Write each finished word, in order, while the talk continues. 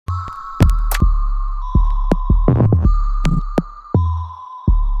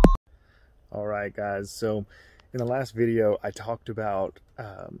Alright guys, so in the last video I talked about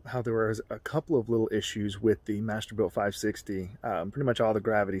how there was a couple of little issues with the Masterbuilt 560. Pretty much all the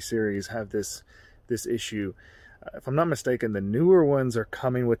Gravity series have this issue. If I'm not mistaken, the newer ones are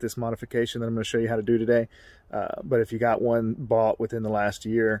coming with this modification that I'm going to show you how to do today. But if you got one bought within the last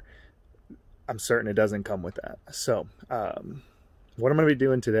year, I'm certain it doesn't come with that. So what I'm going to be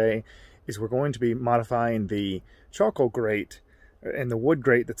doing today is we're going to be modifying the charcoal grate and the wood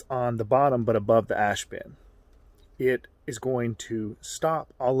grate that's on the bottom but above the ash bin. It is going to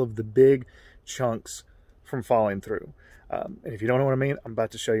stop all of the big chunks from falling through. And if you don't know what I mean, I'm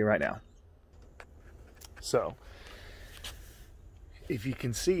about to show you right now. So if you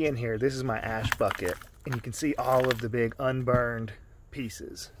can see in here, this is my ash bucket, and you can see all of the big unburned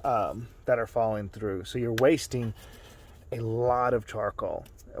pieces that are falling through. So you're wasting a lot of charcoal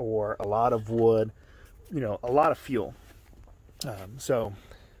or a lot of wood, you know, a lot of fuel. So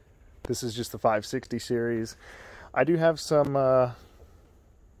this is just the 560 series. I do have some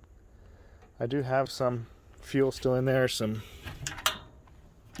fuel still in there, some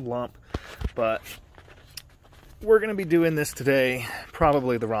lump, but we're going to be doing this today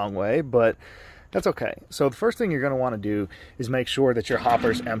probably the wrong way, but that's okay. So the first thing you're going to want to do is make sure that your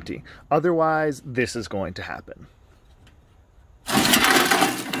hopper's empty. Otherwise, this is going to happen.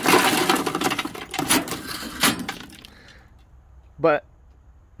 But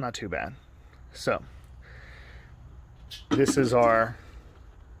not too bad. So this is our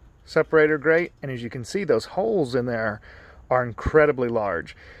separator grate, and as you can see, those holes in there are incredibly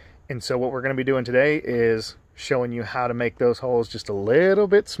large. And so what we're going to be doing today is showing you how to make those holes just a little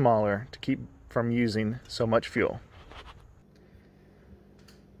bit smaller to keep from using so much fuel.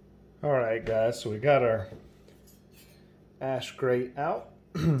 Alright guys, so we got our ash grate out,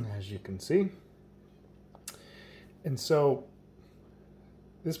 as you can see. And so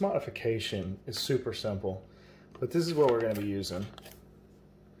this modification is super simple, but this is what we're going to be using.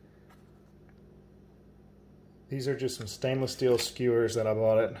 These are just some stainless steel skewers that I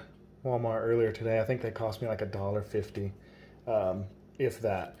bought at Walmart earlier today. I think they cost me like $1.50, if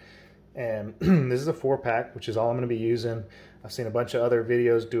that. And this is a 4-pack, which is all I'm going to be using. I've seen a bunch of other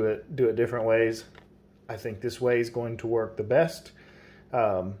videos do it different ways. I think this way is going to work the best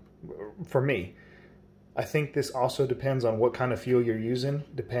for me. I think this also depends on what kind of fuel you're using.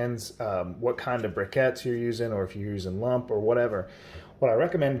 Depends what kind of briquettes you're using, or if you're using lump or whatever. What I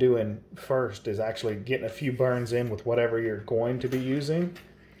recommend doing first is actually getting a few burns in with whatever you're going to be using,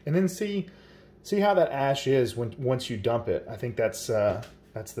 and then see how that ash is once you dump it. I think that's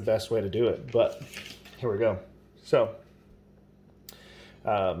the best way to do it. But here we go. So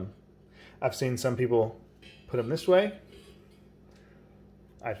I've seen some people put them this way.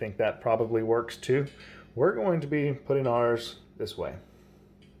 I think that probably works too. We're going to be putting ours this way.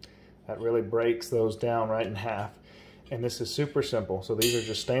 That really breaks those down right in half. And this is super simple. So these are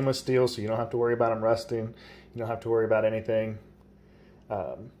just stainless steel, so you don't have to worry about them rusting. You don't have to worry about anything.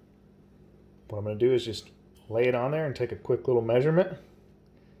 What I'm going to do is just lay it on there and take a quick little measurement.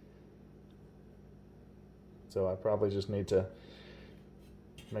 So I probably just need to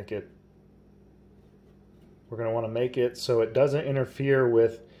make it, we're going to want to make it so it doesn't interfere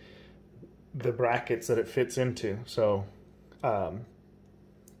with the brackets that it fits into. So,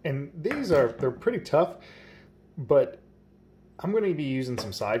 and they're pretty tough, but I'm going to be using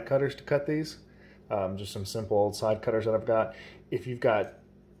some side cutters to cut these. Just some simple old side cutters that I've got. If you've got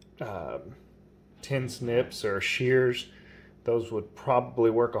tin snips or shears, those would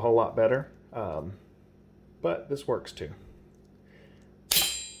probably work a whole lot better. But this works too.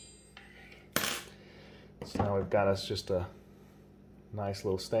 So now we've got us just a nice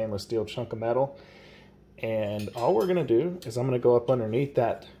little stainless steel chunk of metal. And all we're going to do is I'm going to go up underneath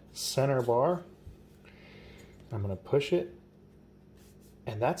that center bar. I'm going to push it.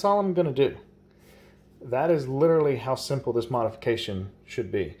 And that's all I'm going to do. That is literally how simple this modification should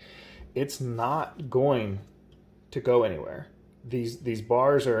be. It's not going to go anywhere. These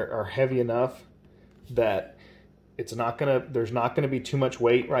bars are heavy enough that it's not gonna, there's not gonna be too much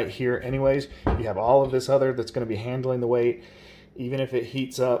weight right here anyways. You have all of this other that's gonna be handling the weight. Even if it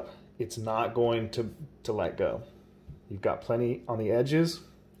heats up, it's not going to let go. You've got plenty on the edges.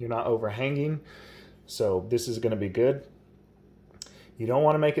 You're not overhanging. So this is gonna be good. You don't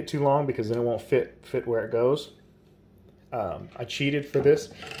want to make it too long because then it won't fit where it goes. I cheated for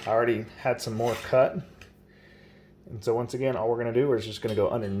this. I already had some more cut. And so once again, all we're going to do is just going to go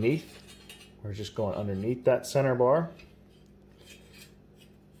underneath. We're just going underneath that center bar.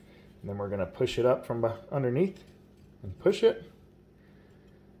 And then we're going to push it up from underneath and push it.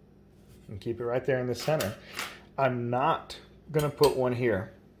 And keep it right there in the center. I'm not going to put one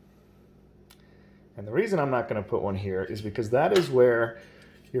here. And the reason I'm not going to put one here is because that is where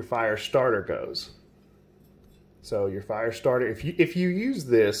your fire starter goes. So your fire starter, if you use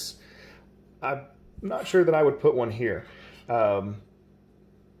this, I'm not sure that I would put one here.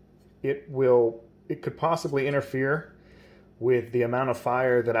 It could possibly interfere with the amount of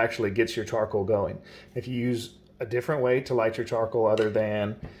fire that actually gets your charcoal going. If you use a different way to light your charcoal other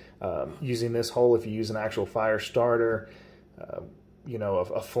than using this hole, if you use an actual fire starter, you know,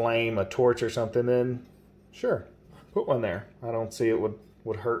 a flame, a torch or something, then sure, put one there. I don't see it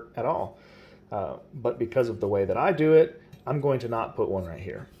would hurt at all. But because of the way that I do it, I'm going to not put one right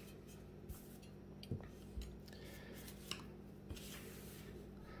here.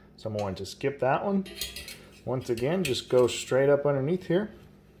 So I'm going to skip that one. Once again, just go straight up underneath here.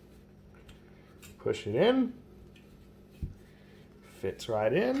 Push it in. Fits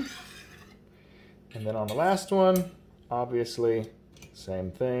right in. And then on the last one, obviously,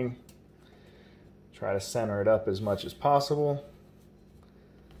 same thing. Try to center it up as much as possible.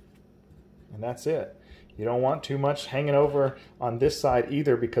 And that's it. You don't want too much hanging over on this side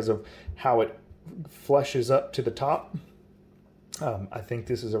either because of how it flushes up to the top. I think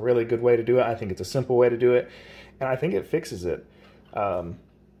this is a really good way to do it. I think it's a simple way to do it, and I think it fixes it.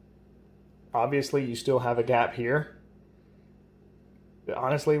 Obviously, you still have a gap here.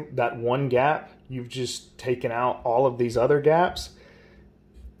 Honestly, that one gap, you've just taken out all of these other gaps.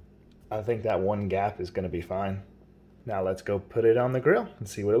 I think that one gap is going to be fine. Now let's go put it on the grill and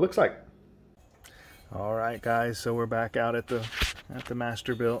see what it looks like. All right, guys, so we're back out at the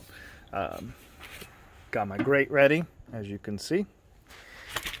Masterbuilt. Got my grate ready, as you can see,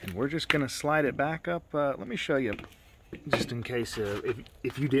 and we're just gonna slide it back up. Let me show you, just in case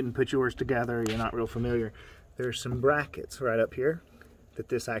if you didn't put yours together, you're not real familiar. There's some brackets right up here that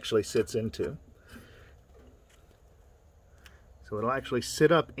this actually sits into. So it'll actually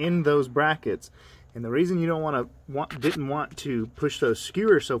sit up in those brackets. And the reason you didn't want to push those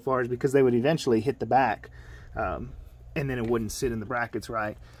skewers so far is because they would eventually hit the back, and then it wouldn't sit in the brackets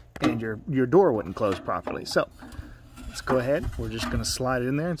right, and your door wouldn't close properly. So let's go ahead. We're just going to slide it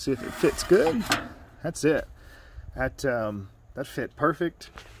in there and see if it fits good. That's it. That fit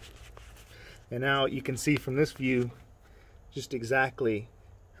perfect. And now you can see from this view just exactly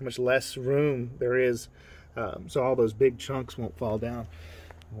how much less room there is, so all those big chunks won't fall down.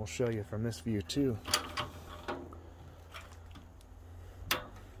 And we'll show you from this view too.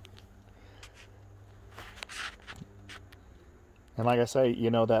 And like I say, you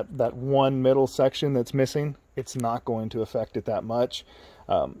know, that one middle section that's missing, it's not going to affect it that much.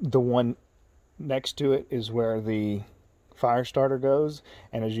 The one next to it is where the fire starter goes,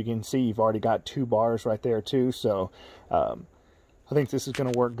 and as you can see, you've already got 2 bars right there too. So I think this is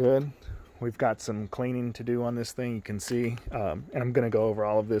going to work good. We've got some cleaning to do on this thing, you can see, and I'm going to go over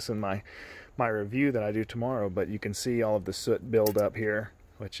all of this in my review that I do tomorrow, but you can see all of the soot build up here,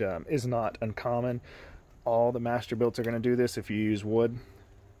 which is not uncommon. All the Masterbuilts are going to do this if you use wood.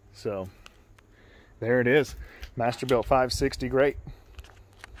 So there it is, Masterbuilt 560 Grate.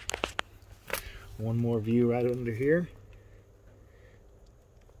 One more view right under here.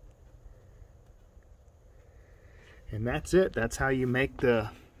 And that's it. That's how you make the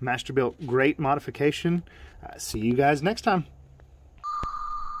Masterbuilt Grate modification. See you guys next time.